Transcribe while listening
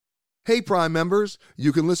Hey, Prime members,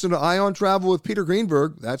 you can listen to Ion Travel with Peter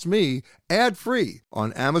Greenberg, that's me, ad-free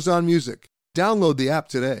on Amazon Music. Download the app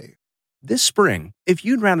today. This spring, if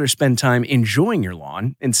you'd rather spend time enjoying your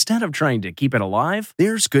lawn instead of trying to keep it alive,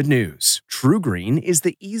 there's good news. TruGreen is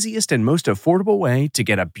the easiest and most affordable way to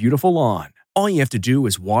get a beautiful lawn. All you have to do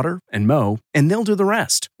is water and mow, and they'll do the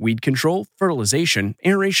rest. Weed control, fertilization,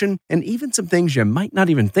 aeration, and even some things you might not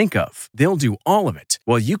even think of. They'll do all of it,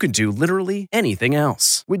 while you can do literally anything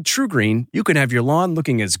else. With TruGreen, you can have your lawn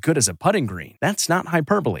looking as good as a putting green. That's not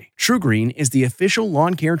hyperbole. TruGreen is the official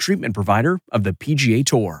lawn care treatment provider of the PGA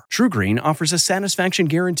Tour. TruGreen offers a satisfaction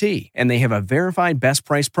guarantee, and they have a verified best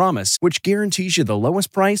price promise, which guarantees you the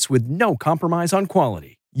lowest price with no compromise on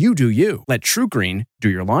quality. You do you. Let TruGreen do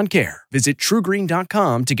your lawn care. Visit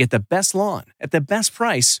TruGreen.com to get the best lawn at the best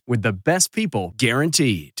price with the best people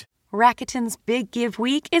guaranteed. Rakuten's Big Give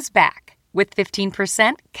Week is back with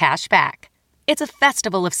 15% cash back. It's a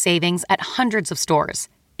festival of savings at hundreds of stores,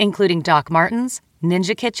 including Doc Martens,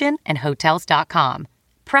 Ninja Kitchen, and Hotels.com.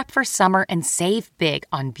 Prep for summer and save big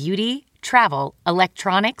on beauty, travel,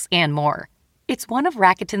 electronics, and more. It's one of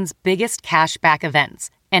Rakuten's biggest cash back events,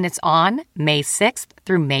 and it's on May 6th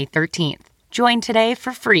through May 13th. Join today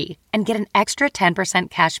for free and get an extra 10%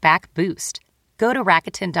 cash back boost. Go to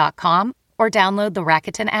Rakuten.com or download the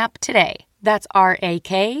Rakuten app today. That's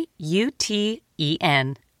Rakuten.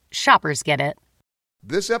 Shoppers get it.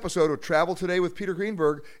 This episode of Travel Today with Peter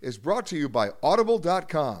Greenberg is brought to you by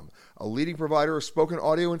Audible.com, a leading provider of spoken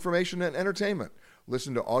audio information and entertainment.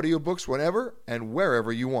 Listen to audiobooks whenever and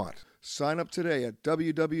wherever you want. Sign up today at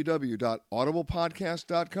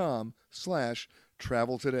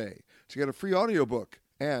www.audiblepodcast.com/travel today to get a free audiobook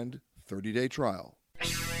and 30-day trial.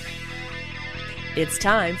 It's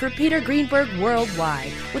time for Peter Greenberg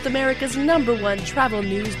Worldwide with America's #1 travel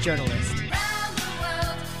news journalist.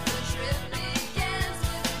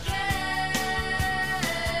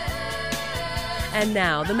 And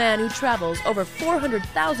now, the man who travels over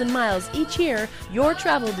 400,000 miles each year, your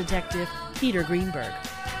travel detective, Peter Greenberg.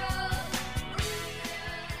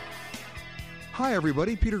 Hi,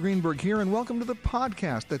 everybody. Peter Greenberg here, and welcome to the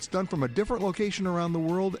podcast that's done from a different location around the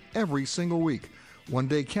world every single week. One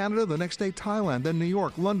day Canada, the next day Thailand, then New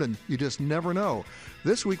York, London. You just never know.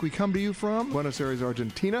 This week we come to you from Buenos Aires,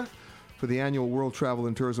 Argentina, for the annual World Travel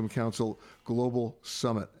and Tourism Council Global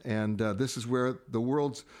Summit. And this is where the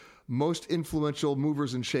world's most influential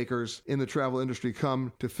movers and shakers in the travel industry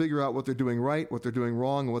come to figure out what they're doing right, what they're doing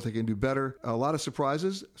wrong, and what they can do better. A lot of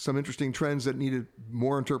surprises, some interesting trends that needed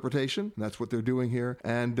more interpretation. And that's what they're doing here.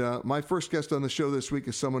 And my first guest on the show this week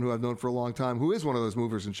is someone who I've known for a long time, who is one of those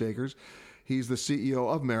movers and shakers. He's the CEO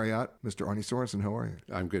of Marriott, Mr. Arne Sorensen. How are you?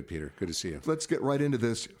 I'm good, Peter. Good to see you. Let's get right into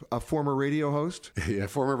this. A former radio host? Yeah,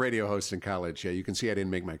 former radio host in college. Yeah, you can see I didn't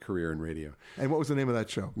make my career in radio. And what was the name of that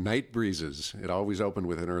show? Night Breezes. It always opened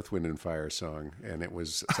with an Earth, Wind, and Fire song. And it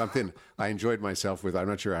was something I enjoyed myself with. I'm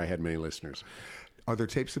not sure I had many listeners. Are there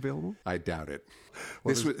tapes available? I doubt it.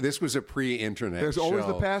 Well, this was a pre-internet There's show. always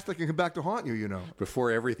the past that can come back to haunt you, you know. Before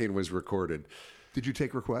everything was recorded. Did you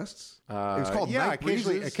take requests? It was called Night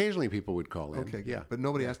Breezes. Occasionally people would call in. Okay, yeah. But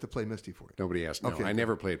nobody asked to play Misty for you. Nobody asked. No, Okay, I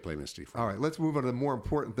never played Play Misty for you. All right, let's move on to the more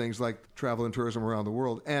important things like travel and tourism around the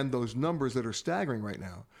world and those numbers that are staggering right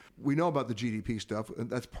now. We know about the GDP stuff, and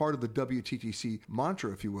that's part of the WTTC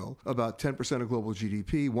mantra, if you will, about 10% of global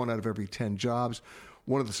GDP, 1 out of every 10 jobs.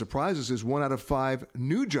 One of the surprises is 1 out of 5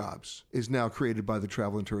 new jobs is now created by the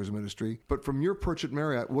travel and tourism industry. But from your perch at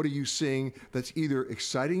Marriott, what are you seeing that's either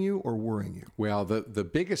exciting you or worrying you? Well, the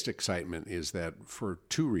biggest excitement is that for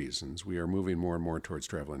 2 reasons, we are moving more and more towards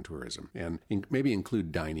travel and tourism. And maybe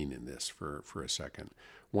include dining in this for a second.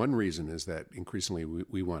 One reason is that increasingly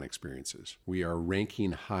we want experiences. We are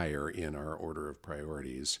ranking higher in our order of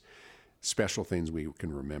priorities, special things we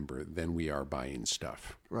can remember, than we are buying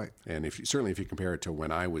stuff. Right. And if you compare it to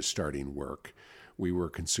when I was starting work, we were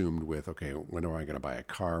consumed with, okay, when am I going to buy a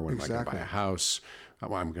car? When am I going to buy a house? I'm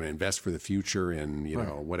going to invest for the future and,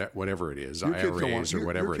 know, whatever it is, IRAs or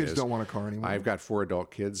whatever it is. Your kids don't want a car anymore. I've got 4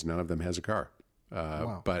 adult kids. None of them has a car.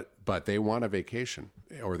 Wow. But they want a vacation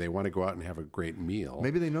or they want to go out and have a great meal.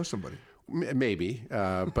 Maybe they know somebody. Maybe,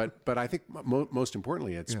 but I think most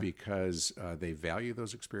importantly, it's because they value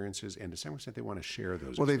those experiences, and to some extent, they want to share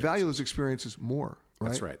those. Well, they value those experiences more,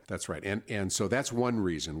 right? That's right. And so that's one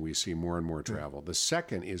reason we see more and more travel. The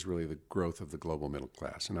second is really the growth of the global middle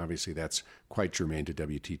class, and obviously that's quite germane to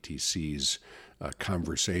WTTC's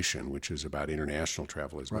conversation, which is about international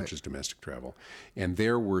travel as much as domestic travel. And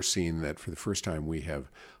there we're seeing that for the first time, we have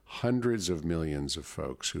hundreds of millions of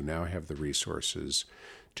folks who now have the resources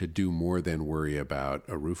to do more than worry about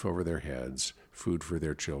a roof over their heads, food for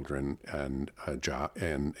their children, and a job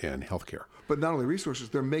and health care. But not only resources,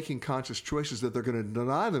 they're making conscious choices that they're going to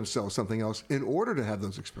deny themselves something else in order to have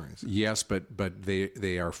those experiences. Yes, but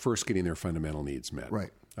they are first getting their fundamental needs met.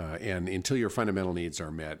 Right. And until your fundamental needs are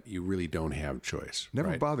met, you really don't have choice. Never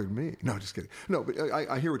right? bothered me. No, just kidding. No, but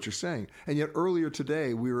I hear what you're saying. And yet earlier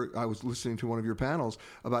today, I was listening to one of your panels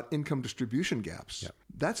about income distribution gaps. Yep.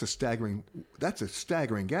 That's a staggering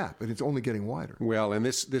gap, and it's only getting wider. Well, and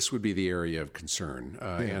this would be the area of concern.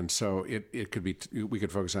 And so it could be, we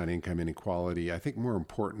could focus on income inequality. I think more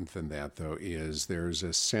important than that, though, is there's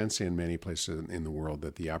a sense in many places in the world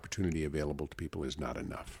that the opportunity available to people is not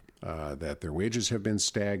enough. That their wages have been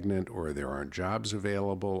stagnant, or there aren't jobs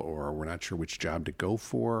available, or we're not sure which job to go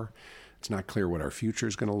for. It's not clear what our future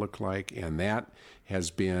is going to look like, and that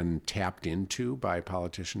has been tapped into by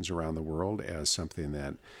politicians around the world as something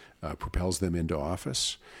that propels them into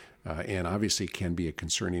office, and obviously can be a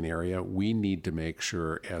concerning area. We need to make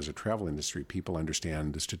sure, as a travel industry, people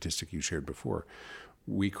understand the statistic you shared before.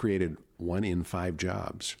 We created 1 in 5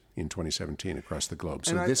 jobs in 2017 across the globe.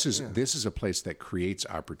 So this is a place that creates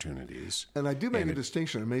opportunities. And I do make a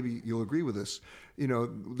distinction, and maybe you'll agree with this. You know,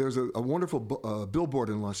 there's a wonderful billboard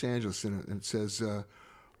in Los Angeles, and it says,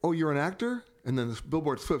 "Oh, you're an actor?" And then this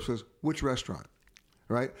billboard flips, says, "Which restaurant?"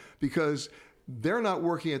 Right? Because they're not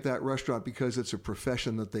working at that restaurant because it's a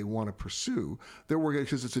profession that they want to pursue. They're working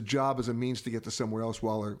because it's a job as a means to get to somewhere else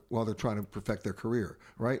while they're trying to perfect their career,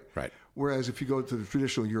 right? Right. Whereas if you go to the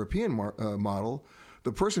traditional European model,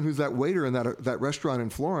 the person who's that waiter in that restaurant in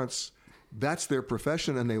Florence, that's their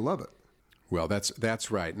profession and they love it. Well,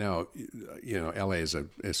 that's right. Now, you know, LA is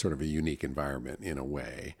sort of a unique environment in a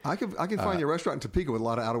way. I can find you a restaurant in Topeka with a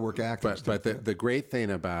lot of out of work actors. But the great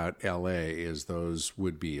thing about LA is those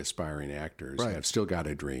would-be aspiring actors have still got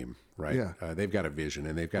a dream, right? Yeah. They've got a vision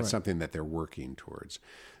and they've got something that they're working towards.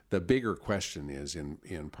 The bigger question is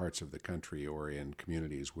in parts of the country or in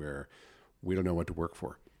communities where we don't know what to work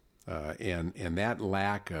for. And that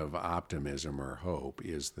lack of optimism or hope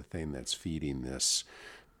is the thing that's feeding this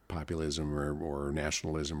populism or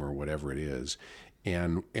nationalism or whatever it is.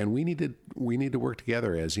 And we need to work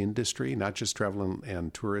together as industry, not just travel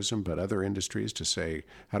and tourism, but other industries, to say,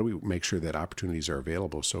 how do we make sure that opportunities are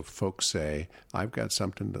available so folks say, I've got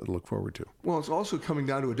something to look forward to? Well, it's also coming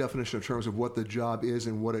down to a definition in terms of what the job is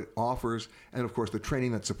and what it offers, and of course the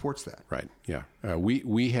training that supports that. Right. Yeah.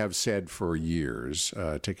 We have said for years,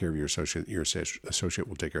 take care of your associate. Your associate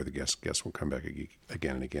will take care of the guest. Guests will come back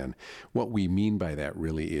again and again. What we mean by that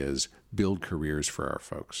really is build careers for our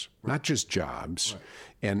folks, not just jobs.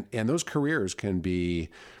 Right. And those careers can be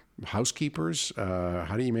housekeepers.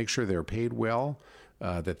 How do you make sure they're paid well,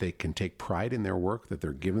 that they can take pride in their work, that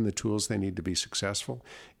they're given the tools they need to be successful,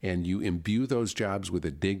 and you imbue those jobs with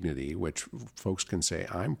a dignity which folks can say,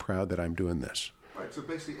 I'm proud that I'm doing this. Right, so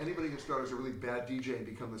basically anybody can start as a really bad DJ and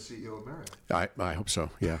become the CEO of Marriott. I hope so,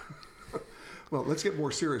 yeah. Well, let's get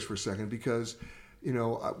more serious for a second, because you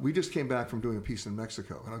know, we just came back from doing a piece in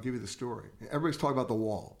Mexico, and I'll give you the story. Everybody's talking about the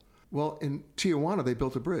wall. Well, in Tijuana, they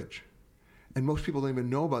built a bridge, and most people don't even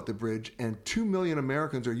know about the bridge, and 2 million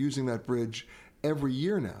Americans are using that bridge every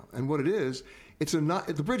year now. And what it is,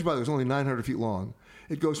 the bridge, by the way, is only 900 feet long.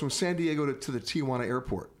 It goes from San Diego to the Tijuana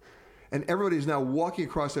airport. And everybody is now walking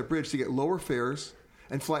across that bridge to get lower fares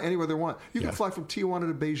and fly anywhere they want. You can fly from Tijuana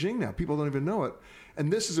to Beijing now. People don't even know it.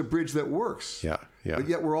 And this is a bridge that works. Yeah. But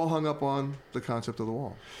yet we're all hung up on the concept of the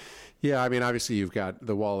wall. Yeah, I mean, obviously you've got,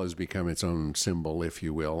 the wall has become its own symbol, if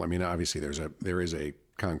you will. I mean, obviously there is a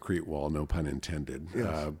concrete wall, no pun intended.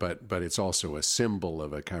 Yes. But it's also a symbol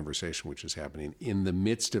of a conversation which is happening. In the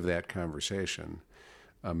midst of that conversation,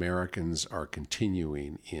 Americans are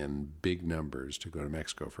continuing in big numbers to go to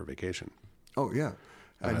Mexico for vacation. Oh, yeah.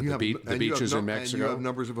 And the beaches in Mexico. And you have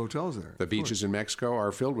numbers of hotels there. The beaches in Mexico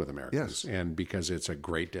are filled with Americans. Yes. And because it's a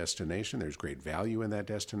great destination, there's great value in that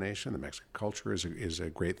destination. The Mexican culture is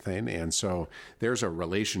a great thing. And so there's a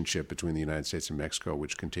relationship between the United States and Mexico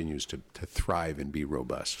which continues to thrive and be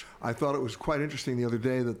robust. I thought it was quite interesting the other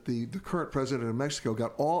day that the current president of Mexico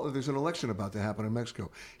got there's an election about to happen in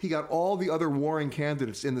Mexico. He got all the other warring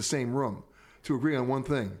candidates in the same room to agree on one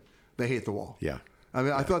thing. They hate the wall. Yeah. I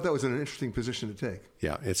mean, I thought that was an interesting position to take.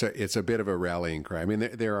 Yeah, it's a bit of a rallying cry. I mean,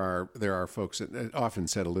 there are folks that often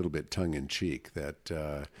said a little bit tongue in cheek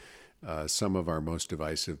that some of our most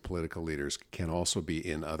divisive political leaders can also be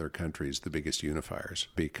in other countries the biggest unifiers,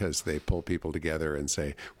 because they pull people together and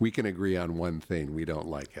say, we can agree on one thing, we don't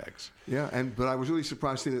like X. Yeah, but I was really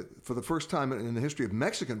surprised to see that for the first time in the history of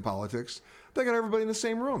Mexican politics, they got everybody in the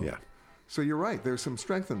same room. Yeah. So you're right, there's some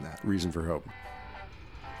strength in that. Reason for hope.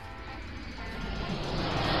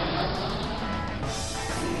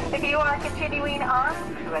 If you are continuing on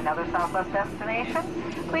to another Southwest destination,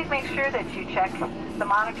 please make sure that you check the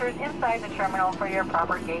monitors inside the terminal for your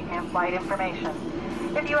proper gate and flight information.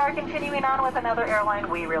 If you are continuing on with another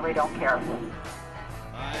airline, we really don't care.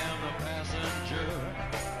 I am the passenger.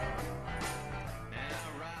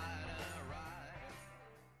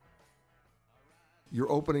 You're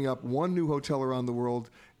opening up one new hotel around the world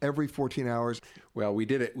every 14 hours. Well, we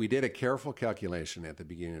did a careful calculation at the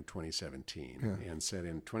beginning of 2017 and said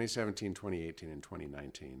in 2017, 2018, and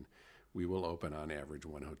 2019, we will open on average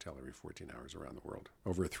one hotel every 14 hours around the world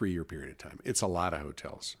over a 3-year period of time. It's a lot of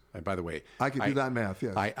hotels. And by the way, I could do that math,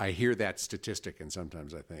 yes. I hear that statistic, and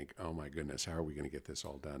sometimes I think, oh my goodness, how are we going to get this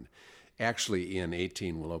all done? Actually, in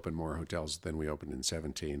 18, we'll open more hotels than we opened in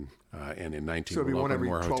 17, and in 19, so we'll open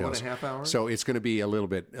more hotels. So 12 and a half hours? So it's going to be a little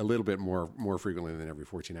bit more frequently than every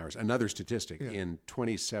 14 hours. Another statistic, in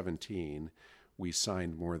 2017, we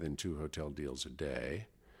signed more than 2 hotel deals a day.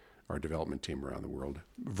 Our development team around the world.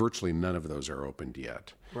 Virtually none of those are opened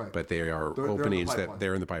yet, right. But they are openings that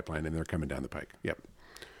they're in the pipeline and they're coming down the pike. Yep.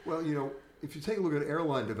 Well, if you take a look at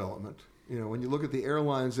airline development, when you look at the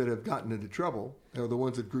airlines that have gotten into trouble, they're the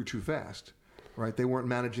ones that grew too fast, right? They weren't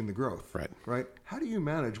managing the growth, right? How do you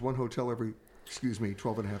manage one hotel every,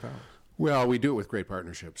 12 and a half hours? Well, we do it with great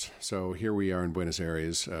partnerships. So here we are in Buenos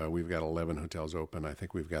Aires. We've got 11 hotels open. I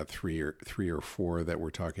think we've got three or four that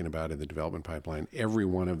we're talking about in the development pipeline. Every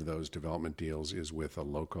one of those development deals is with a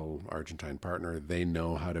local Argentine partner. They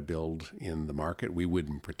know how to build in the market. We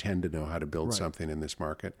wouldn't pretend to know how to build something in this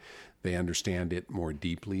market. They understand it more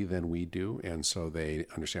deeply than we do, and so they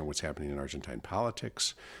understand what's happening in Argentine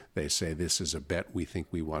politics. They say this is a bet we think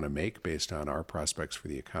we want to make based on our prospects for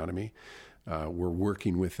the economy. We're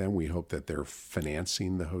working with them. We hope that they're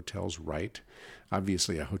financing the hotels right.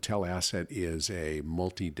 Obviously, a hotel asset is a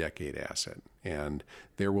multi-decade asset, and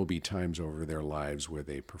there will be times over their lives where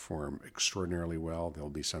they perform extraordinarily well. There'll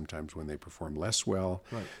be some times when they perform less well.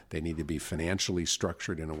 Right. They need to be financially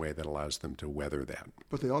structured in a way that allows them to weather that.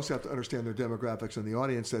 But they also have to understand their demographics and the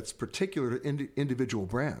audience that's particular to individual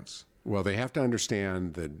brands. Well, they have to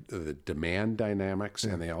understand the demand dynamics,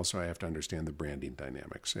 and they also have to understand the branding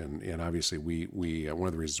dynamics. And obviously, we one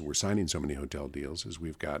of the reasons we're signing so many hotel deals is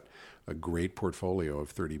we've got a great portfolio of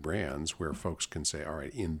 30 brands where folks can say, all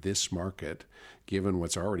right, in this market, given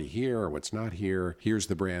what's already here or what's not here, here's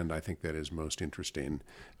the brand I think that is most interesting,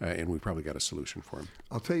 and we've probably got a solution for them.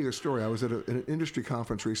 I'll tell you a story. I was at an industry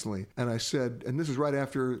conference recently, and I said, and this is right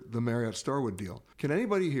after the Marriott Starwood deal, can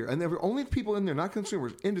anybody here, and there were only people in there, not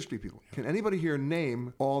consumers, industry people, can anybody here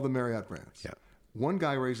name all the Marriott brands? Yeah. One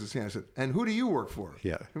guy raised his hand and said, and who do you work for?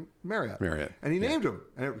 Yeah. Marriott. Marriott. And he named them.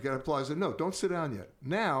 And it got applause. Said, no, don't sit down yet.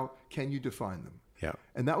 Now, can you define them? Yeah.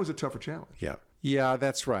 And that was a tougher challenge. Yeah. Yeah,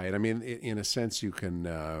 that's right. I mean, in a sense, you can,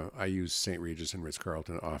 I use St. Regis and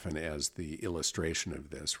Ritz-Carlton often as the illustration of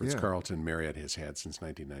this. Ritz-Carlton, Marriott has had since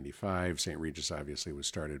 1995. St. Regis obviously was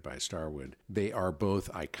started by Starwood. They are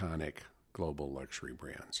both iconic global luxury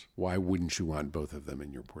brands. Why wouldn't you want both of them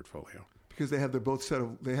in your portfolio? Because they have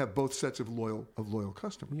both sets of loyal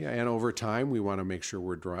customers. Yeah, and over time we want to make sure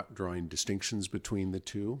we're drawing distinctions between the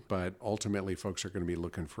two. But ultimately, folks are going to be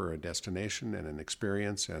looking for a destination and an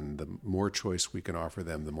experience, and the more choice we can offer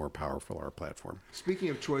them, the more powerful our platform. Speaking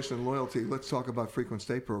of choice and loyalty, let's talk about frequent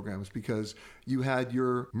stay programs, because you had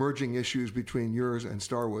your merging issues between yours and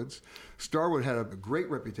Starwood's. Starwood had a great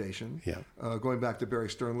reputation, going back to Barry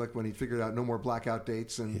Sternlicht when he figured out no more blackout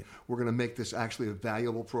dates, and we're going to make this actually a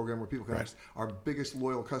valuable program where people can our biggest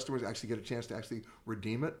loyal customers actually get a chance to actually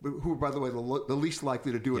redeem it, who are, by the way, the least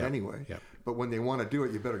likely to do it anyway. Yeah. But when they want to do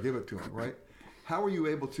it, you better give it to them, right? How are you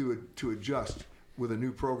able to adjust with a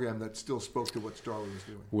new program that still spoke to what Starwood was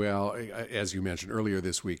doing? Well, as you mentioned earlier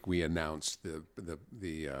this week, we announced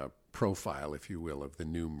the profile, if you will, of the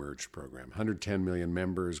new merged program. 110 million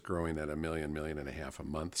members, growing at $1 million and a half a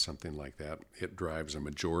month, something like that. It drives a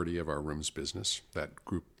majority of our rooms business, that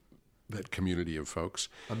group, that community of folks.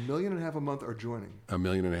 $1.5 million a month are joining. $1.5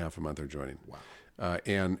 million a month are joining. Wow.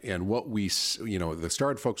 And what we, the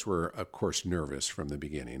Starwood folks were, of course, nervous from the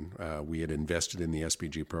beginning. We had invested in the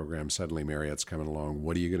SPG program. Suddenly Marriott's coming along.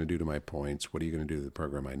 What are you going to do to my points? What are you going to do to the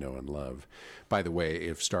program I know and love? By the way,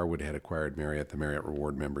 if Starwood had acquired Marriott, the Marriott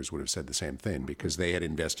Reward members would have said the same thing, because they had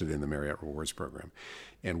invested in the Marriott Rewards program.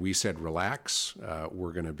 And we said, relax,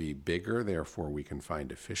 we're going to be bigger, therefore we can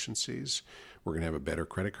find efficiencies. We're going to have a better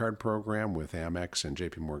credit card program with Amex and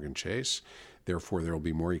JP Morgan Chase. Therefore, there will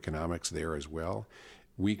be more economics there as well.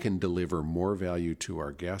 We can deliver more value to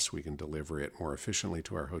our guests. We can deliver it more efficiently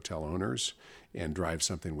to our hotel owners and drive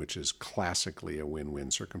something which is classically a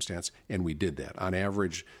win-win circumstance. And we did that. On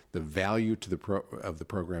average, the value to of the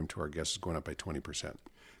program to our guests is going up by 20%.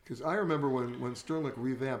 Because I remember when Sternlicht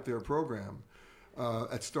revamped their program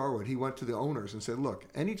at Starwood, he went to the owners and said, look,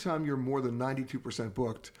 anytime you're more than 92%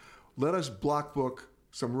 booked, let us block book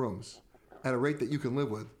some rooms at a rate that you can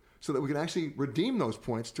live with so that we can actually redeem those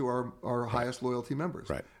points to our highest loyalty members.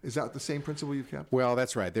 Right. Is that the same principle you've kept? Well,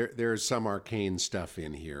 that's right. There's some arcane stuff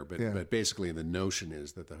in here, but basically the notion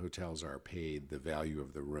is that the hotels are paid the value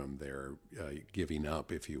of the room they're giving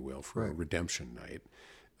up, if you will, for a redemption night.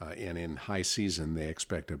 And in high season, they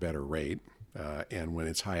expect a better rate. And when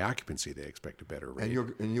it's high occupancy, they expect a better rate.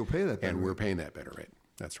 And you'll pay that better rate. And we're paying that better rate.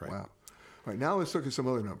 That's right. Wow. All right, now let's look at some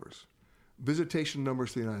other numbers. Visitation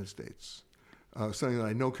numbers to the United States. Something that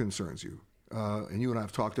I know concerns you. And you and I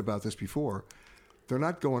have talked about this before. They're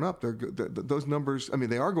not going up. Those numbers, I mean,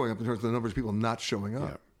 they are going up in terms of the numbers of people not showing up.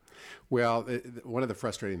 Yeah. Well, one of the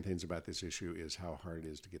frustrating things about this issue is how hard it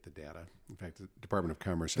is to get the data. In fact, the Department of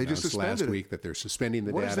Commerce announced last week that they're suspending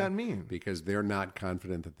the data. What does that mean? Because they're not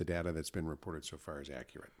confident that the data that's been reported so far is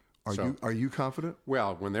accurate. Are you confident?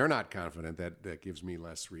 Well, when they're not confident, that gives me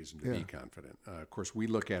less reason to be confident. Of course, we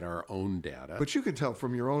look at our own data. But you can tell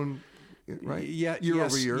from your own, right? Yeah, year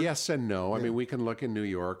over year. Yes and no. I mean, we can look in New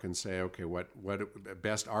York and say, okay,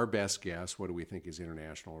 our best guess, what do we think is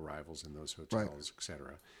international arrivals in those hotels, et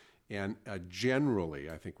cetera. And generally,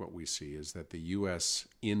 I think what we see is that the U.S.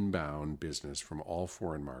 inbound business from all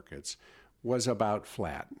foreign markets was about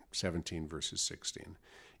flat, 17 versus 16,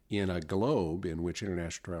 in a globe in which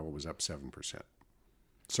international travel was up 7%.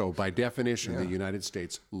 So by definition, the United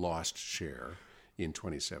States lost share in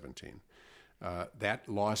 2017. That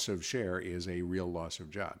loss of share is a real loss of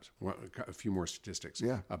jobs. A few more statistics.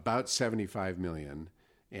 Yeah. About 75 million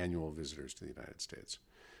annual visitors to the United States.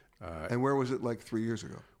 And where was it like 3 years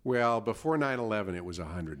ago? Well, before 9/11, it was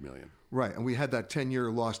 100 million. Right, and we had that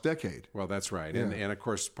 10-year lost decade. Well, that's right. Yeah. And of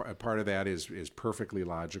course, part of that is perfectly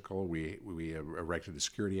logical. We erected a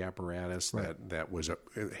security apparatus that was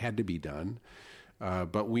had to be done.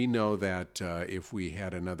 But we know that if we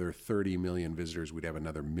had another 30 million visitors, we'd have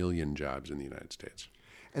another million jobs in the United States.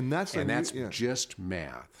 And that's just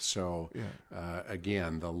math. So,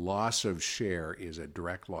 again, the loss of share is a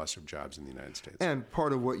direct loss of jobs in the United States. And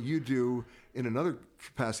part of what you do in another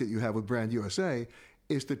capacity that you have with Brand USA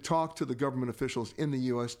is to talk to the government officials in the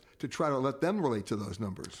U.S. to try to let them relate to those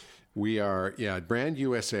numbers. Brand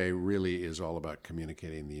USA really is all about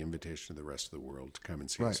communicating the invitation to the rest of the world to come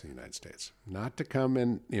and see us in the United States. Not to come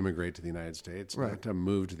and immigrate to the United States, not to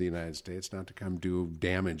move to the United States, not to come do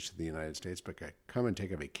damage to the United States, but come and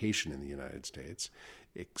take a vacation in the United States,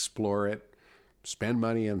 explore it, spend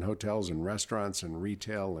money in hotels and restaurants and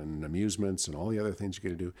retail and amusements and all the other things you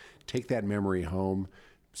get to do. Take that memory home.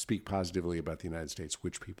 Speak positively about the United States,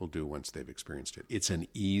 which people do once they've experienced it. It's an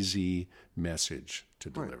easy message to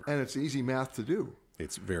deliver. Right. And it's easy math to do.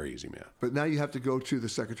 It's very easy math. But now you have to go to the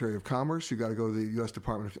Secretary of Commerce. You got to go to the U.S.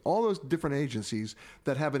 Department of all those different agencies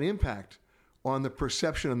that have an impact on the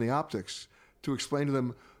perception and the optics to explain to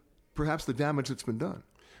them perhaps the damage that's been done.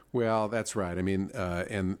 Well, that's right. I mean,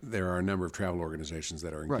 and there are a number of travel organizations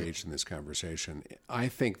that are engaged in this conversation. I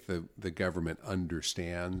think the government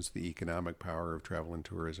understands the economic power of travel and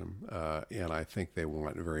tourism, and I think they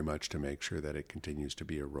want very much to make sure that it continues to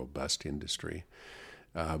be a robust industry.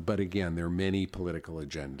 But again, there are many political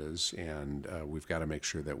agendas, and we've got to make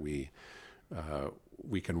sure that we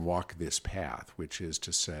can walk this path, which is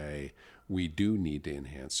to say we do need to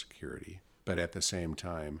enhance security, but at the same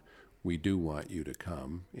time, we do want you to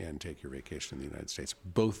come and take your vacation in the United States.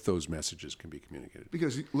 Both those messages can be communicated.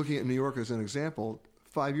 Because looking at New York as an example,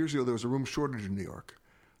 5 years ago there was a room shortage in New York.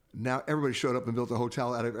 Now everybody showed up and built a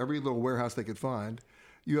hotel out of every little warehouse they could find.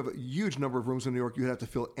 You have a huge number of rooms in New York you'd have to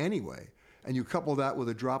fill anyway. And you couple that with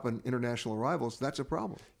a drop in international arrivals, that's a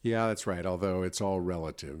problem. Yeah, that's right, although it's all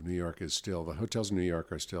relative. New York is still, the hotels in New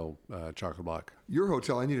York are still chock-a-block. Your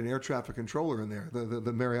hotel, I need an air traffic controller in there,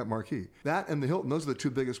 the Marriott Marquis. That and the Hilton, those are the two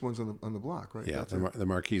biggest ones on the block, right? Yeah, the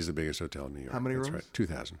Marquis is the biggest hotel in New York. How many rooms? That's right,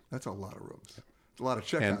 2,000. That's a lot of rooms. Yeah. It's a lot of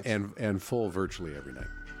checkouts. And full virtually every night.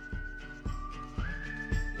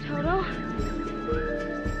 Toto,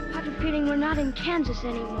 I have a feeling we're not in Kansas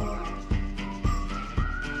anymore.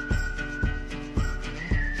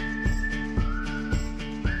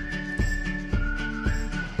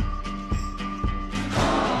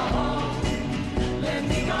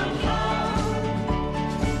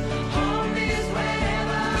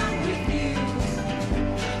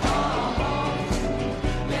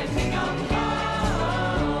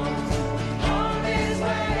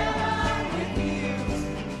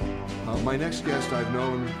 My next guest I've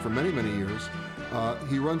known for many, many years.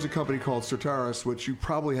 He runs a company called Certares, which you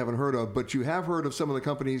probably haven't heard of, but you have heard of some of the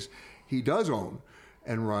companies he does own.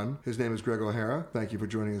 and run. His name is Greg O'Hara. Thank you for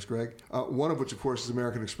joining us, Greg. One of which, of course, is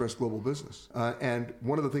American Express Global Business. And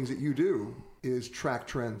one of the things that you do is track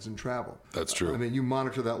trends in travel. That's true. I mean, you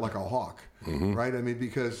monitor that like a hawk, right? I mean,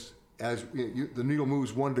 because as the needle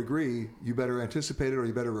moves 1 degree, you better anticipate it or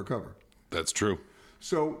you better recover. That's true.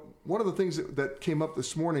 So one of the things that came up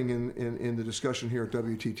this morning in the discussion here at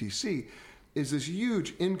WTTC is this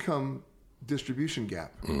huge income distribution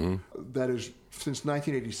gap that is, since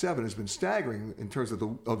 1987, has been staggering in terms of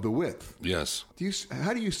the width. Yes.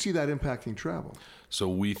 How do you see that impacting travel? So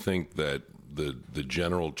we think that the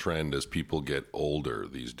general trend as people get older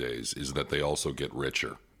these days is that they also get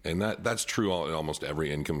richer. And that's true in almost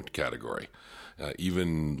every income category.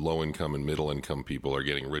 Even low-income and middle-income people are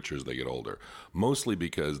getting richer as they get older, mostly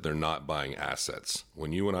because they're not buying assets.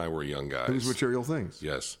 When you and I were young guys... Those material things.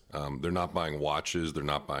 Yes. They're not buying watches, they're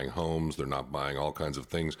not buying homes, they're not buying all kinds of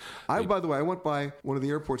things. By the way, I went by one of the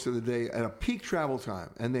airports the other day at a peak travel time,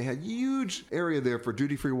 and they had huge area there for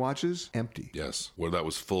duty-free watches, empty. Yes. Well, that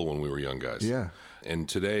was full when we were young guys. Yeah. And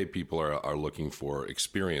today, people are looking for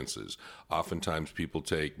experiences. Oftentimes, people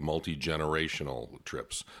take multi-generational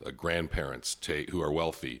trips. Grandparents who are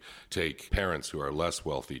wealthy take parents who are less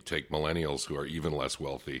wealthy, take millennials who are even less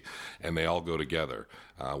wealthy, and they all go together.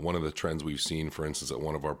 One of the trends we've seen, for instance, at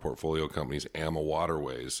one of our portfolio companies, AMA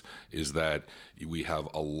Waterways, is that we have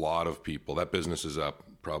a lot of people. That business is up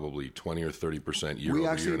probably 20 or 30%. We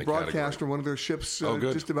actually broadcast from one of their ships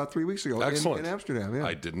just about 3 weeks ago. Excellent. In Amsterdam. Yeah.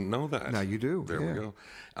 I didn't know that. Now you do. There we go.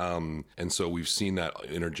 And so we've seen that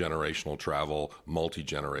intergenerational travel,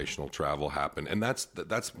 multi-generational travel happen, and that's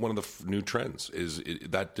one of the new trends.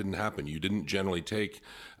 That didn't happen. You didn't generally take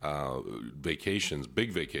vacations,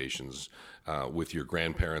 big vacations, with your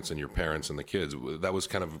grandparents and your parents and the kids. That was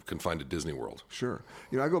kind of confined to Disney World. Sure.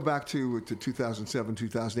 I go back to 2007,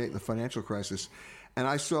 2008, the financial crisis, and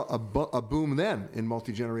I saw a boom then in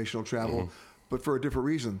multi-generational travel, but for a different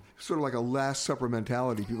reason. Sort of like a Last Supper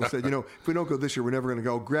mentality. People said, if we don't go this year, we're never going to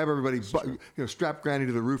go. Grab everybody, strap Granny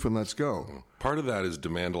to the roof and let's go. Part of that is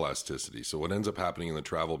demand elasticity. So what ends up happening in the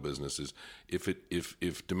travel business is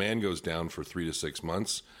if demand goes down for 3 to 6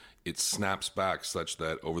 months, it snaps back such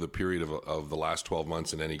that over the period of the last 12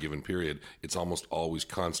 months in any given period, it's almost always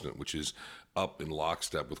constant, which is up in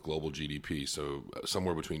lockstep with global GDP, so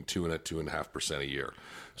somewhere between 2 and 2.5% a year.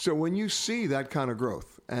 So when you see that kind of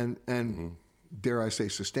growth and dare I say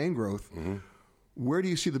sustained growth, where do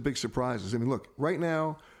you see the big surprises? I mean, look, right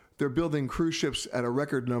now they're building cruise ships at a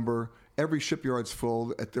record number. Every shipyard's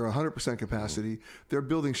full at their 100% capacity. They're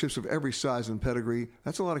building ships of every size and pedigree.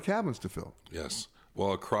 That's a lot of cabins to fill. Yes.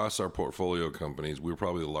 Well, across our portfolio companies, we're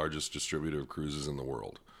probably the largest distributor of cruises in the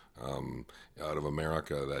world. Out of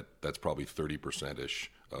America, that's probably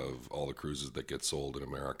 30%-ish of all the cruises that get sold in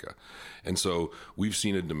America. And so we've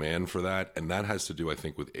seen a demand for that, and that has to do, I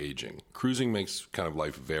think, with aging. Cruising makes kind of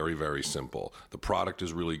life very, very simple. The product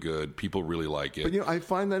is really good. People really like it. But, I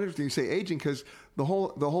find that interesting. You say aging because the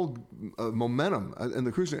whole momentum in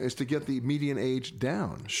the cruising is to get the median age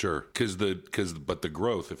down. Sure, but the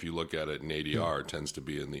growth, if you look at it in ADR, tends to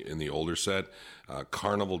be in the older set.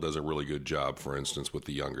 Carnival does a really good job, for instance, with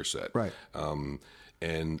the younger set. Right.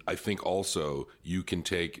 And I think also you can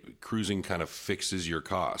cruising kind of fixes your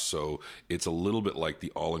costs. So it's a little bit like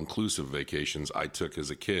the all-inclusive vacations I took as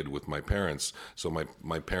a kid with my parents. So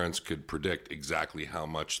my parents could predict exactly how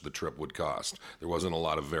much the trip would cost. There wasn't a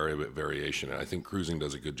lot of variation. And I think cruising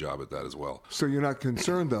does a good job at that as well. So you're not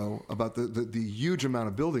concerned, though, about the huge amount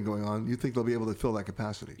of building going on. You think they'll be able to fill that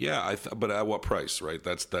capacity? Yeah, but at what price, right?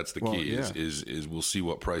 That's the key. Yeah. Is we'll see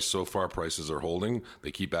what price. So far, prices are holding. They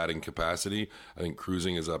keep adding capacity. I think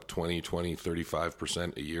cruising is up 20,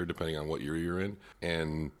 35% a year, depending on what year you're in.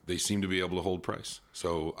 And they seem to be able to hold price.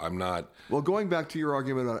 So I'm not... Well, going back to your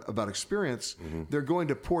argument about experience, they're going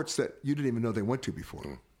to ports that you didn't even know they went to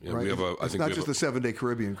before. Yeah, right? It's not just a 7-day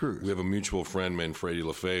Caribbean cruise. We have a mutual friend, Manfredi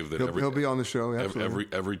Lefebvre, that he'll be on the show.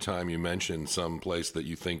 Every time you mention some place that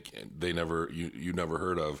you think you never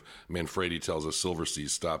heard of, Manfredi tells us Silversea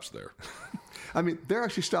stops there. I mean, they're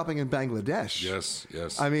actually stopping in Bangladesh.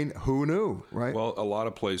 Yes. I mean, who knew, right? Well, a lot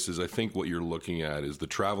of places, I think what you're looking at is the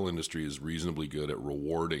travel industry is reasonably good at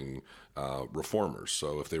rewarding reformers.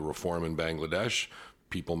 So if they reform in Bangladesh,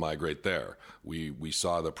 people migrate there. We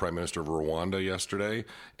saw the Prime Minister of Rwanda yesterday,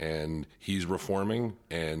 and he's reforming,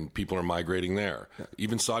 and people are migrating there. Yeah.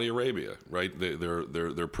 Even Saudi Arabia, right?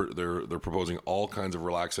 They're proposing all kinds of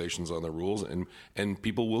relaxations on their rules, and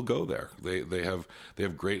people will go there. They have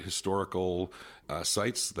great historical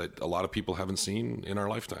sites that a lot of people haven't seen in our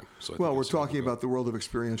lifetime. So we're talking about the world of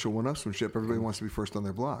experiential one-upsmanship. Everybody wants to be first on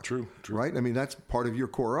their block. True. Right? I mean, that's part of your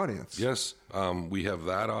core audience. Yes. We have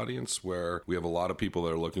that audience where we have a lot of people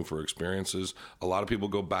that are looking for experiences. A lot of people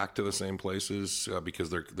go back to the same places because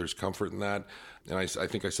there's comfort in that. And I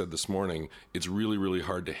think I said this morning, it's really, really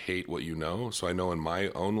hard to hate what you know. So I know in my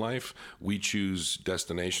own life, we choose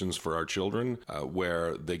destinations for our children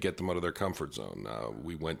where they get them out of their comfort zone.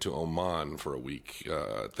 We went to Oman for a week,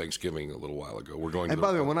 Thanksgiving a little while ago. We're going. And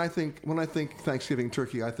by the way, when I think Thanksgiving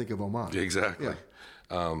turkey, I think of Oman. Exactly. Yeah.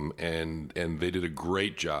 And they did a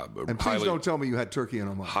great job. And please don't tell me you had turkey in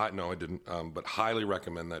Oman. No, I didn't. But highly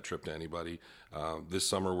recommend that trip to anybody. This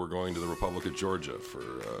summer we're going to the Republic of Georgia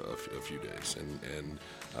for a few days, and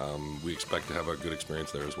we expect to have a good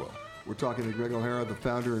experience there as well. We're talking to Greg O'Hara, the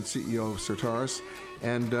founder and CEO of Certares,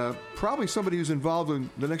 and probably somebody who's involved in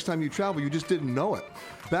the next time you travel, you just didn't know it.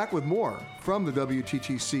 Back with more from the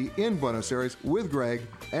WTTC in Buenos Aires with Greg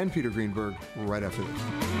and Peter Greenberg right after this.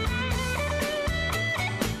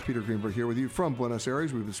 Peter Greenberg here with you from Buenos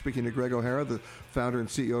Aires. We've been speaking to Greg O'Hara, the founder and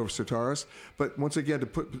CEO of Certares. But once again, to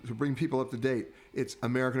bring people up to date, it's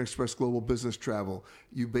American Express Global Business Travel.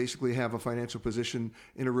 You basically have a financial position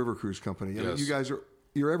in a river cruise company. Yes. I mean, you guys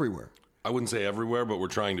you're everywhere. I wouldn't say everywhere, but we're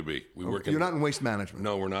trying to be. You're not in waste management.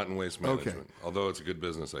 No, we're not in waste management. Okay. Although it's a good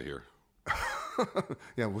business, I hear.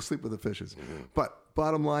 Yeah, we'll sleep with the fishes. Mm-hmm. But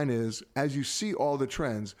bottom line is, as you see all the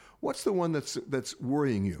trends, what's the one that's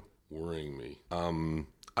worrying you? Worrying me.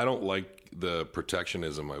 I don't like the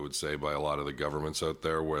protectionism, I would say, by a lot of the governments out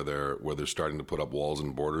there where they're starting to put up walls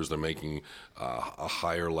and borders. They're making a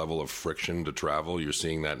higher level of friction to travel. You're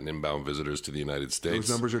seeing that in inbound visitors to the United States.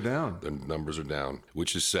 Those numbers are down. The numbers are down,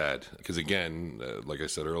 which is sad because, again, like I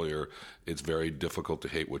said earlier, it's very difficult to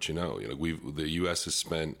hate what you know. The U.S. has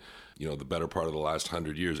spent the better part of the last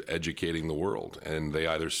 100 years educating the world, and they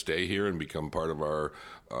either stay here and become part of our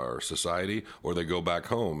society, or they go back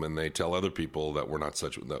home and they tell other people that we're not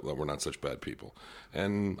such bad people.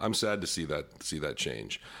 And I'm sad to see that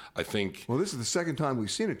change. I think. Well, this is the second time we've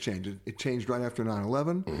seen it change. It changed right after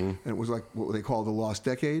 9/11, and it was like what they call the lost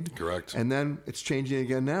decade. Correct. And then it's changing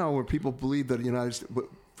again now, where people believe that the United States,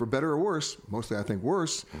 for better or worse, mostly I think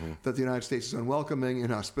worse, that the United States is unwelcoming,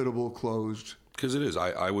 inhospitable, closed. Because it is.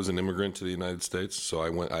 I was an immigrant to the United States, so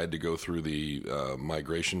I had to go through the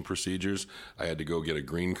migration procedures. I had to go get a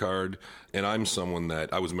green card, and I'm someone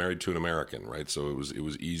that I was married to an American, right? So it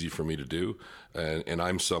was easy for me to do, and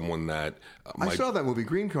I'm someone that I saw that movie,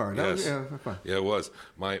 Green Card. Yes. Fine. Yeah, it was.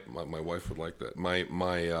 My wife would like that.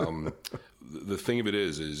 The thing of it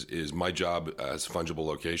is my job has fungible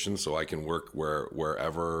locations, so I can work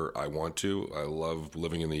wherever I want to. I love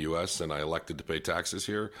living in the U.S., and I elected to pay taxes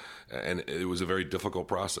here, and it was a very difficult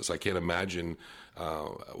process. I can't imagine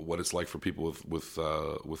what it's like for people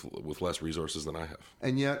with less resources than I have.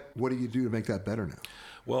 And yet, what do you do to make that better now?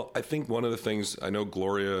 Well, I think one of the things I know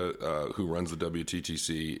Gloria, who runs the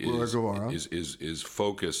WTTC, is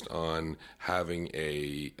focused on having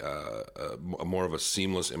a more of a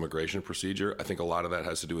seamless immigration procedure. I think a lot of that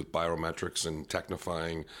has to do with biometrics and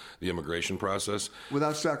technifying the immigration process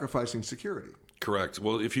without sacrificing security. Correct.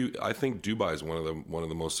 Well, I think Dubai is one of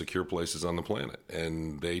the most secure places on the planet,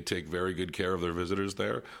 and they take very good care of their visitors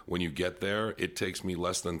there. When you get there, it takes me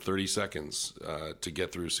less than 30 seconds to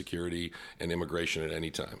get through security and immigration at any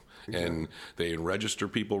time. Exactly. And they register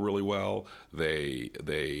people really well. They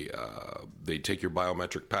take your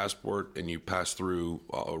biometric passport, and you pass through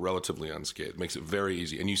relatively unscathed. It makes it very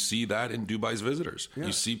easy, and you see that in Dubai's visitors. Yeah.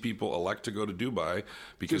 You see people elect to go to Dubai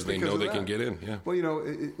because they know they can get in. Yeah. Well,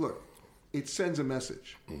 look. It sends a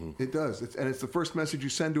message. Mm-hmm. It does. It's the first message you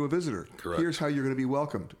send to a visitor. Correct. Here's how you're going to be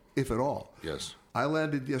welcomed, if at all. Yes. I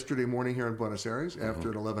landed yesterday morning here in Buenos Aires after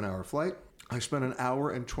an 11-hour flight. I spent an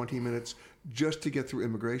hour and 20 minutes just to get through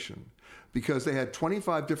immigration because they had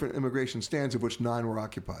 25 different immigration stands, of which 9 were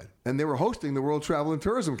occupied. And they were hosting the World Travel and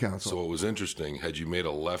Tourism Council. So it was interesting. Had you made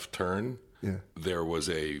a left turn, yeah, there was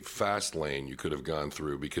a fast lane you could have gone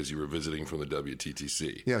through because you were visiting from the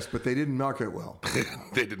WTTC. Yes, but they didn't mark it well.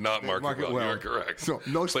 They did not mark it well. You're correct. So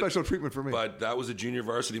no special treatment for me. But that was a junior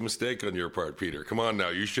varsity mistake on your part, Peter. Come on now.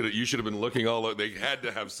 You should have been looking all over. They had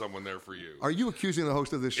to have someone there for you. Are you accusing the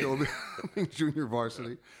host of this show of being junior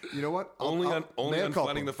varsity? You know what? Only on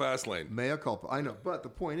finding the fast lane. Mea culpa. I know. But the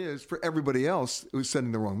point is, for everybody else, it was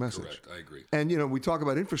sending the wrong message. Correct. I agree. And, we talk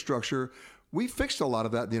about infrastructure. We fixed a lot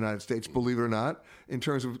of that in the United States, believe it or not, in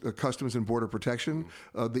terms of customs and border protection,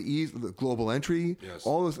 the ease, the global entry,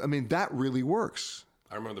 all this. I mean, that really works.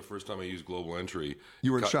 I remember the first time I used Global Entry.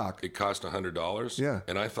 You were in shock. It cost $100. Yeah.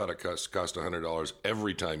 And I thought it cost $100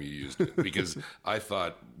 every time you used it because I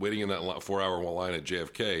thought waiting in that 4-hour line at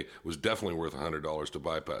JFK was definitely worth $100 to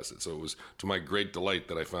bypass it. So it was to my great delight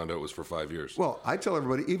that I found out it was for 5 years. Well, I tell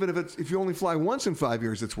everybody, even if you only fly once in 5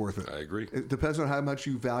 years, it's worth it. I agree. It depends on how much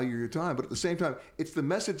you value your time. But at the same time, it's the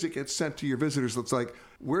message that gets sent to your visitors that's like,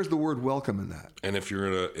 where's the word welcome in that? And if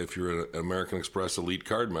you're an American Express Elite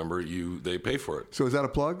card member, they pay for it. So is that a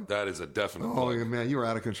plug? That is a definite plug. plug. Oh, man, you are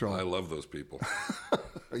out of control. I love those people.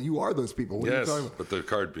 You are those people. What are you talking about? But they're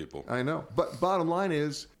card people. I know. But bottom line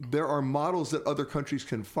is, there are models that other countries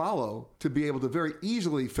can follow to be able to very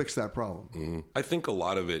easily fix that problem. Mm-hmm. I think a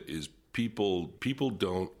lot of it is people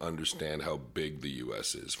don't understand how big the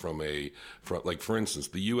U.S. is. Like for instance,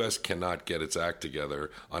 the U.S. cannot get its act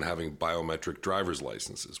together on having biometric driver's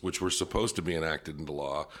licenses, which were supposed to be enacted into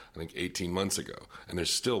law, I think, 18 months ago. And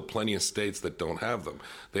there's still plenty of states that don't have them.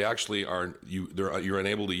 They actually are. You're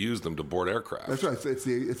unable to use them to board aircraft. That's right.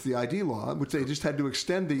 It's the ID law, which they just had to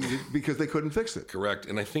extend because they couldn't fix it. Correct.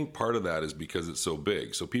 And I think part of that is because it's so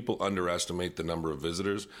big. So people underestimate the number of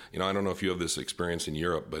visitors. I don't know if you have this experience in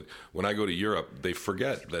Europe, but when I go to Europe, they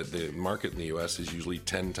forget that the market in the U.S. is usually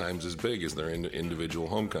 10 times as big as their individual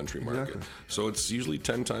home country market. Exactly. So it's usually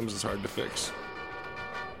 10 times as hard to fix.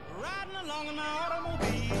 Riding along in my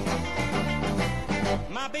automobile,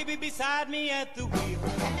 my baby beside me at the wheel,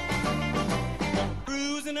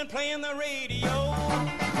 cruising and playing the radio,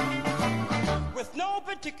 with no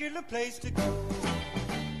particular place to go.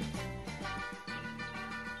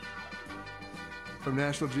 From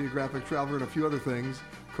National Geographic Traveler and a few other things,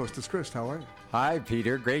 Costas Christ, how are you? Hi,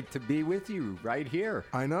 Peter. Great to be with you right here.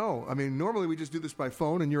 I know. I mean, normally we just do this by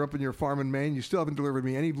phone, and you're up in your farm in Maine. You still haven't delivered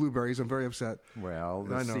me any blueberries. I'm very upset. Well,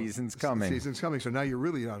 the season's coming. The season's coming, so now you're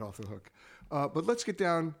really not off the hook. But let's get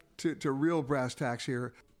down to real brass tacks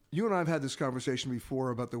here. You and I have had this conversation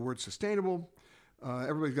before about the word sustainable.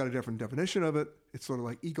 Everybody's got a different definition of it. It's sort of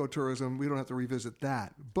like ecotourism. We don't have to revisit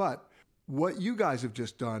that. But what you guys have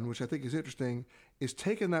just done, which I think is interesting, is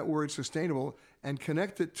taken that word sustainable and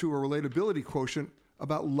connect it to a relatability quotient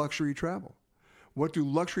about luxury travel. What do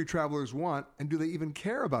luxury travelers want, and do they even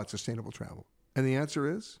care about sustainable travel? And the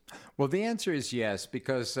answer is? Well, the answer is yes,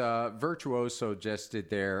 because Virtuoso just did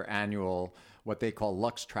their annual, what they call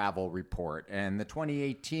Lux Travel Report. And the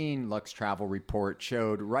 2018 Lux Travel Report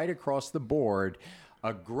showed right across the board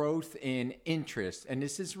a growth in interest, and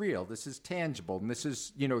this is real, this is tangible, and this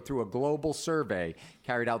is, through a global survey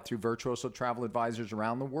carried out through Virtuoso Travel Advisors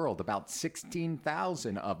around the world, about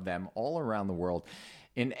 16,000 of them all around the world.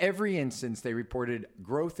 In every instance, they reported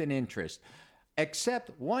growth in interest, except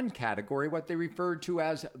one category, what they referred to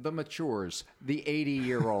as the matures, the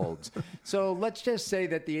 80-year-olds. So let's just say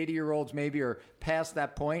that the 80-year-olds maybe are past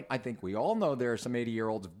that point. I think we all know there are some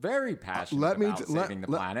 80-year-olds very passionate about saving the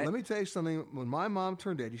planet. Let me tell you something. When my mom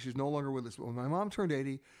turned 80, she's no longer with us, but when my mom turned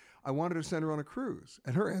 80, I wanted to send her on a cruise.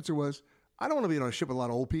 And her answer was, I don't want to be on a ship with a lot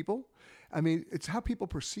of old people. I mean, it's how people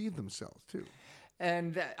perceive themselves, too.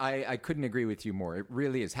 And I couldn't agree with you more. It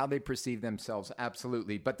really is how they perceive themselves,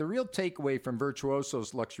 absolutely. But the real takeaway from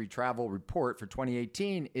Virtuoso's Luxury Travel Report for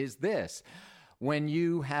 2018 is this. When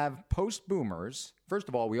you have post-boomers, first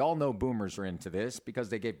of all, we all know boomers are into this because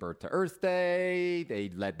they gave birth to Earth Day, they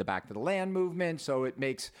led the Back to the Land movement, so it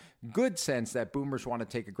makes good sense that boomers want to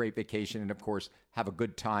take a great vacation and, of course, have a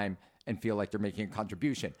good time and feel like they're making a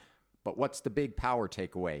contribution. But what's the big power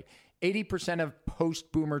takeaway? 80% of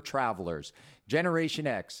post-boomer travelers, Generation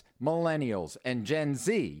X, Millennials, and Gen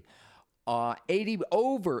Z, over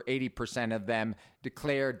 80% of them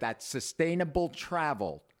declared that sustainable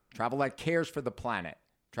travel that cares for the planet,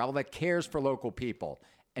 travel that cares for local people,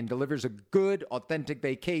 and delivers a good, authentic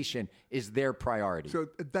vacation is their priority. So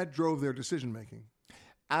that drove their decision-making.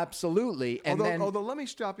 Absolutely. Although let me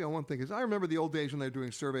stop you on one thing, because I remember the old days when they were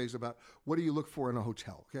doing surveys about what do you look for in a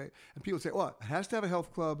hotel, okay? And people would say, well, it has to have a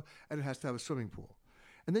health club and it has to have a swimming pool.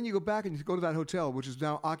 And then you go back and you go to that hotel, which is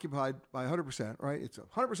now occupied by 100%, right? It's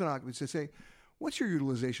 100% occupancy. Say, what's your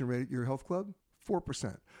utilization rate at your health club?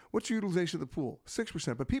 4%. What's your utilization of the pool?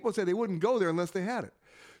 6%. But people say they wouldn't go there unless they had it.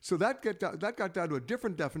 So that got down to a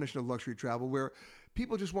different definition of luxury travel where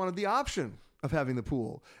people just wanted the option of having the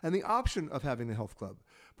pool and the option of having the health club.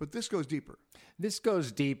 But this goes deeper. This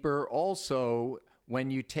goes deeper also when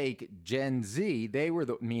you take Gen Z, they were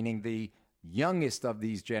meaning the youngest of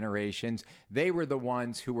these generations, they were the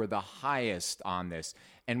ones who were the highest on this.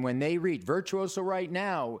 And when they reach, Virtuoso right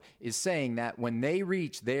now is saying that when they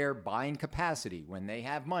reach their buying capacity, when they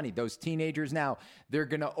have money, those teenagers now, they're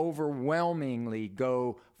going to overwhelmingly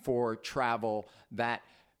go for travel that,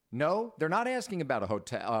 no, they're not asking about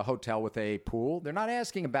a hotel with a pool. They're not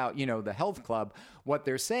asking about, the health club. What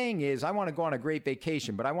they're saying is, I want to go on a great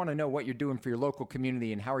vacation, but I want to know what you're doing for your local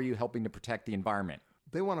community and how are you helping to protect the environment.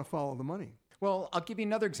 They want to follow the money. Well, I'll give you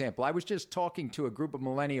another example. I was just talking to a group of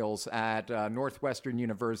millennials at Northwestern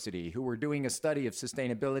University who were doing a study of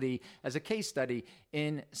sustainability as a case study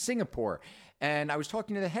in Singapore. And I was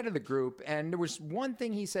talking to the head of the group, and there was one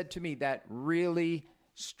thing he said to me that really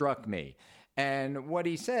struck me. And what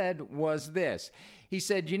he said was this. He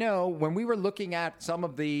said, when we were looking at some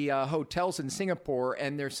of the hotels in Singapore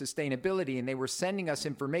and their sustainability, and they were sending us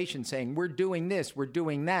information saying, we're doing this, we're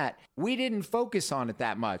doing that, we didn't focus on it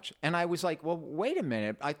that much. And I was like, well, wait a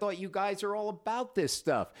minute. I thought you guys are all about this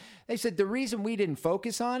stuff. They said, the reason we didn't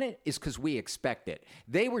focus on it is because we expect it.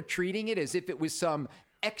 They were treating it as if it was some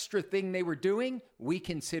extra thing they were doing. We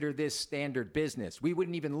consider this standard business. We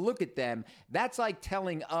wouldn't even look at them. That's like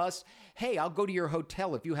telling us, hey, I'll go to your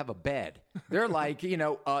hotel if you have a bed. They're like, duh.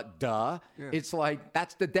 Yeah. It's like,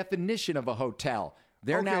 that's the definition of a hotel.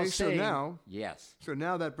 They're now saying, yes. So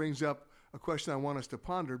now that brings up a question I want us to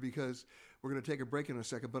ponder, because we're going to take a break in a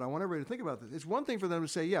second, but I want everybody to think about this. It's one thing for them to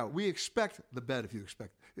say, yeah, we expect the bed, if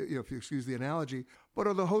you excuse the analogy, but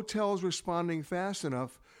are the hotels responding fast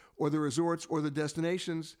enough, or the resorts or the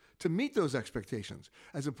destinations, to meet those expectations,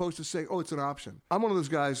 as opposed to saying, oh, it's an option? I'm one of those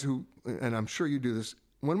guys who, and I'm sure you do this,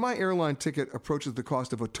 when my airline ticket approaches the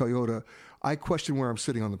cost of a Toyota, I question where I'm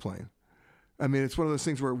sitting on the plane. I mean, it's one of those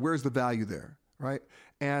things where, where's the value there, right?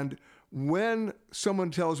 And when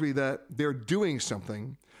someone tells me that they're doing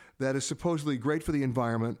something that is supposedly great for the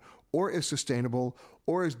environment, or is sustainable,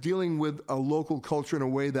 or is dealing with a local culture in a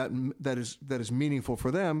way that is meaningful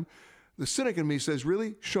for them, the cynic in me says,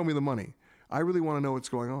 really? Show me the money. I really want to know what's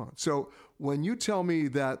going on. So when you tell me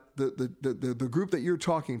that the group that you're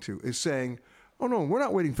talking to is saying, oh, no, we're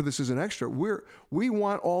not waiting for this as an extra. We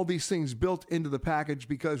want all these things built into the package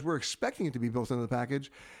because we're expecting it to be built into the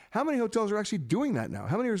package. How many hotels are actually doing that now?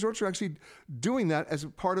 How many resorts are actually doing that as a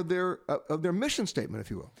part of their mission statement,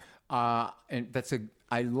 if you will? And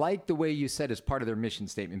I like the way you said as part of their mission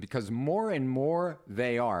statement, because more and more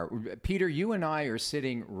they are. Peter, you and I are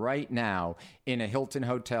sitting right now in a Hilton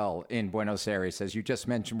Hotel in Buenos Aires. As you just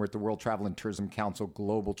mentioned, we're at the World Travel and Tourism Council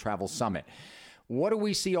Global Travel Summit. What do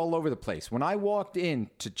we see all over the place? When I walked in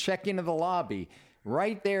to check into the lobby,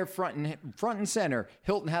 right there, front and center,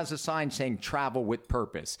 Hilton has a sign saying travel with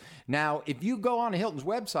purpose. Now, if you go on Hilton's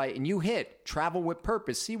website and you hit travel with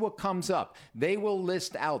purpose, see what comes up. They will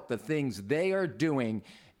list out the things they are doing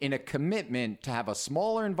in a commitment to have a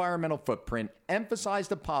smaller environmental footprint, emphasize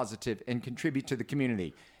the positive, and contribute to the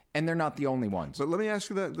community. And they're not the only ones. But let me ask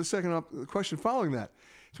you the second question following that.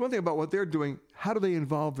 It's one thing about what they're doing. How do they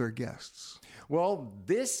involve their guests? Well,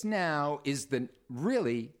 this now is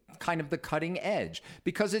really kind of the cutting edge,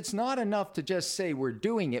 because it's not enough to just say we're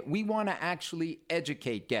doing it. We want to actually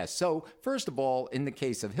educate guests. So first of all, in the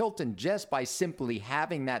case of Hilton, just by simply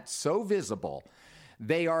having that so visible,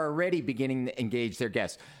 they are already beginning to engage their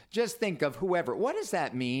guests. Just think of whoever. What does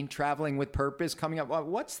that mean, traveling with purpose, coming up?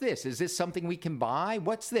 What's this? Is this something we can buy?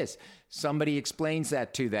 What's this? Somebody explains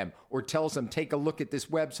that to them or tells them, take a look at this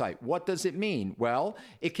website. What does it mean? Well,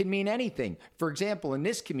 it can mean anything. For example, in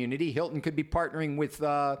this community, Hilton could be partnering with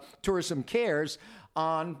Tourism Cares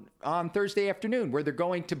on Thursday afternoon, where they're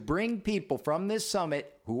going to bring people from this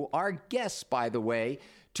summit, who are guests, by the way,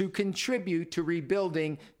 to contribute to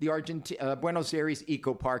rebuilding the Buenos Aires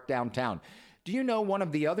Eco Park downtown. Do you know one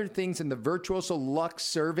of the other things in the Virtuoso Lux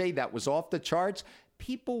survey that was off the charts?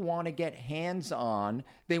 People want to get hands-on.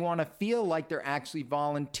 They want to feel like they're actually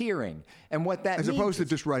volunteering. And what that means, as opposed to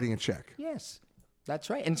just writing a check. Yes,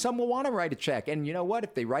 that's right. And some will want to write a check. And you know what?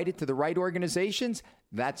 If they write it to the right organizations,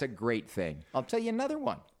 that's a great thing. I'll tell you another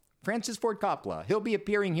one. Francis Ford Coppola. He'll be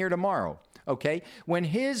appearing here tomorrow. Okay, when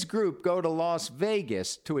his group go to Las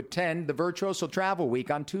Vegas to attend the Virtuoso Travel Week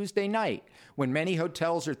on Tuesday night, when many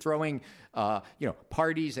hotels are throwing,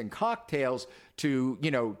 parties and cocktails to,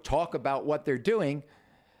 talk about what they're doing,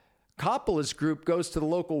 Coppola's group goes to the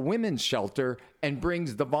local women's shelter and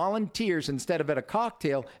brings the volunteers instead of at a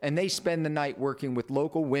cocktail, and they spend the night working with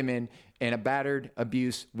local women in a battered,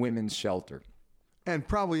 abused women's shelter. And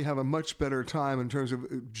probably have a much better time in terms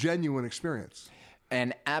of genuine experience.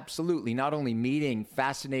 And absolutely, not only meeting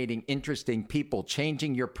fascinating, interesting people,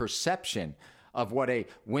 changing your perception of what a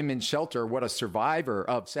women's shelter, what a survivor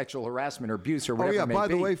of sexual harassment or abuse or whatever may by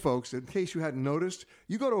be. the way, folks, in case you hadn't noticed,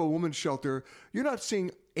 you go to a women's shelter, you're not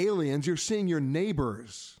seeing aliens, you're seeing your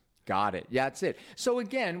neighbors. Got it. Yeah, that's it. So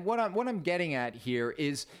again, what I'm getting at here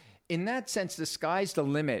is, in that sense, the sky's the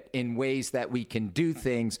limit in ways that we can do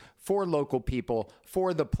things for local people,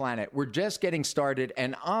 for the planet. We're just getting started,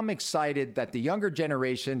 and I'm excited that the younger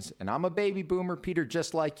generations, and I'm a baby boomer, Peter,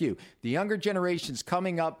 just like you, the younger generations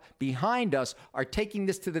coming up behind us are taking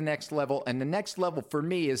this to the next level, and the next level for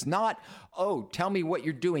me is not, oh, tell me what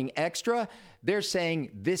you're doing extra. They're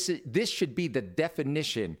saying this should be the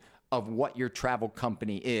definition of what your travel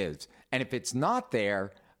company is, and if it's not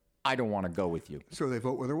there, I don't want to go with you. So they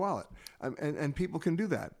vote with their wallet. And people can do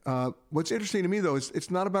that. What's interesting to me, though, is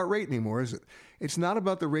it's not about rate anymore, is it? It's not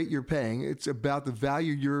about the rate you're paying. It's about the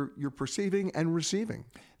value you're perceiving and receiving.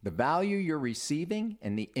 The value you're receiving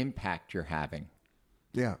and the impact you're having.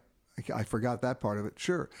 Yeah, I forgot that part of it.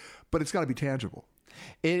 Sure. But it's got to be tangible.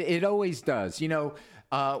 It always does. You know,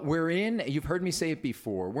 you've heard me say it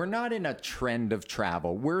before, we're not in a trend of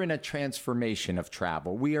travel. We're in a transformation of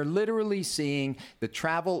travel. We are literally seeing the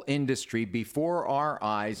travel industry before our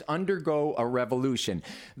eyes undergo a revolution.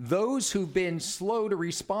 Those who've been slow to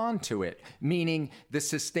respond to it, meaning the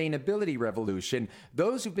sustainability revolution,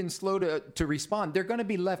 those who've been slow to respond, they're going to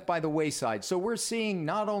be left by the wayside. So we're seeing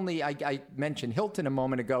not only, I mentioned Hilton a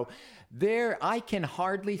moment ago, I can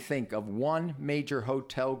hardly think of one major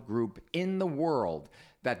hotel group in the world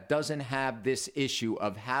that doesn't have this issue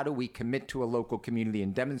of how do we commit to a local community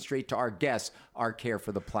and demonstrate to our guests our care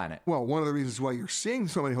for the planet. Well, one of the reasons why you're seeing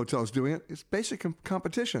so many hotels doing it is basic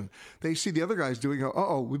competition. They see the other guys doing it,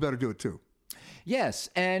 go, we better do it too. Yes,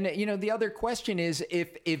 and the other question is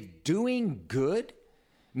if doing good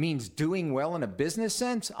means doing well in a business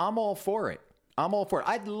sense, I'm all for it.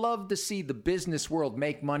 I'd love to see the business world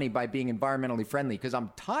make money by being environmentally friendly, because I'm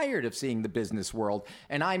tired of seeing the business world,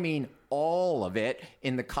 and I mean all of it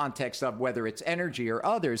in the context of whether it's energy or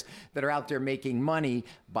others that are out there making money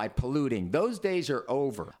by polluting. Those days are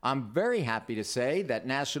over. I'm very happy to say that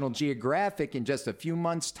National Geographic in just a few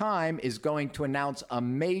months' time is going to announce a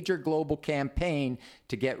major global campaign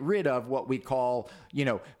to get rid of what we call,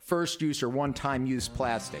 first use or one-time use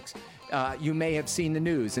plastics. You may have seen the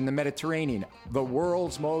news in the Mediterranean, the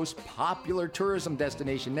world's most popular tourism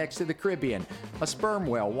destination next to the Caribbean. A sperm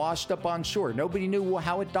whale washed up on shore. Nobody knew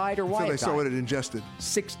how it died or why it died. So they saw what it ingested.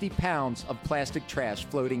 60 pounds of plastic trash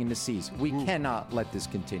floating in the seas. We cannot let this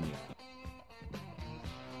continue.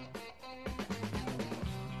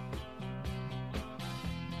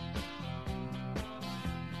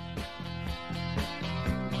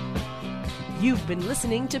 You've been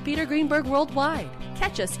listening to Peter Greenberg Worldwide.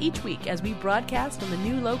 Catch us each week as we broadcast from a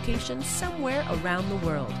new location somewhere around the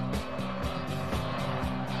world.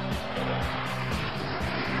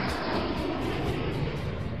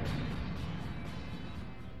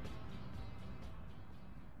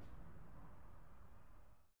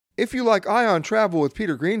 If you like Ion Travel with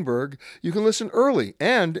Peter Greenberg, you can listen early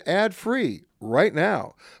and ad-free right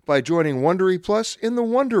now by joining Wondery Plus in the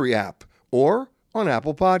Wondery app or on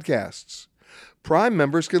Apple Podcasts. Prime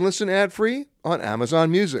members can listen ad-free on Amazon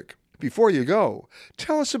Music. Before you go,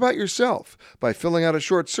 tell us about yourself by filling out a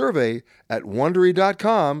short survey at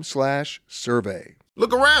Wondery.com/survey.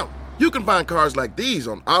 Look around. You can find cars like these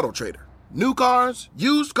on AutoTrader. New cars,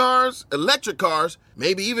 used cars, electric cars,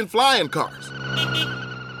 maybe even flying cars.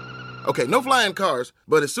 Okay, no flying cars,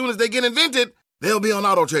 but as soon as they get invented, they'll be on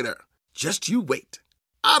AutoTrader. Just you wait.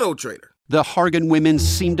 AutoTrader. The Hargan women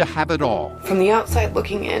seem to have it all. From the outside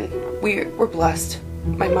looking in, we were blessed.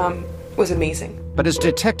 My mom was amazing. But as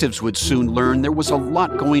detectives would soon learn, there was a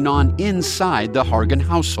lot going on inside the Hargan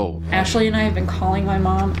household. Ashley and I have been calling my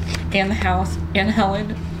mom and the house and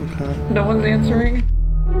Helen. Okay. No one's answering.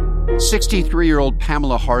 63-year-old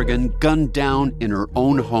Pamela Hargan gunned down in her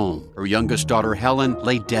own home. Her youngest daughter, Helen,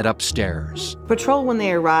 lay dead upstairs. Patrol, when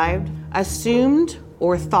they arrived, assumed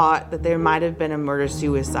or thought that there might have been a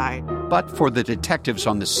murder-suicide. But for the detectives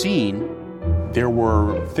on the scene, there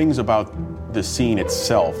were things about the scene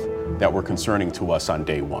itself that were concerning to us on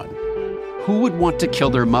day one. Who would want to kill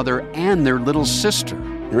their mother and their little sister?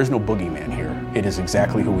 There is no boogeyman here. It is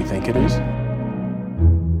exactly who we think it is.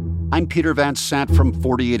 I'm Peter Van Sant from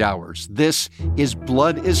 48 Hours. This is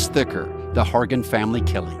Blood is Thicker, the Hargan Family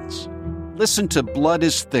Killings. Listen to Blood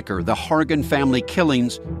is Thicker, the Hargan Family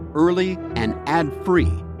Killings, early and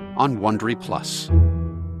ad-free on Wondery Plus.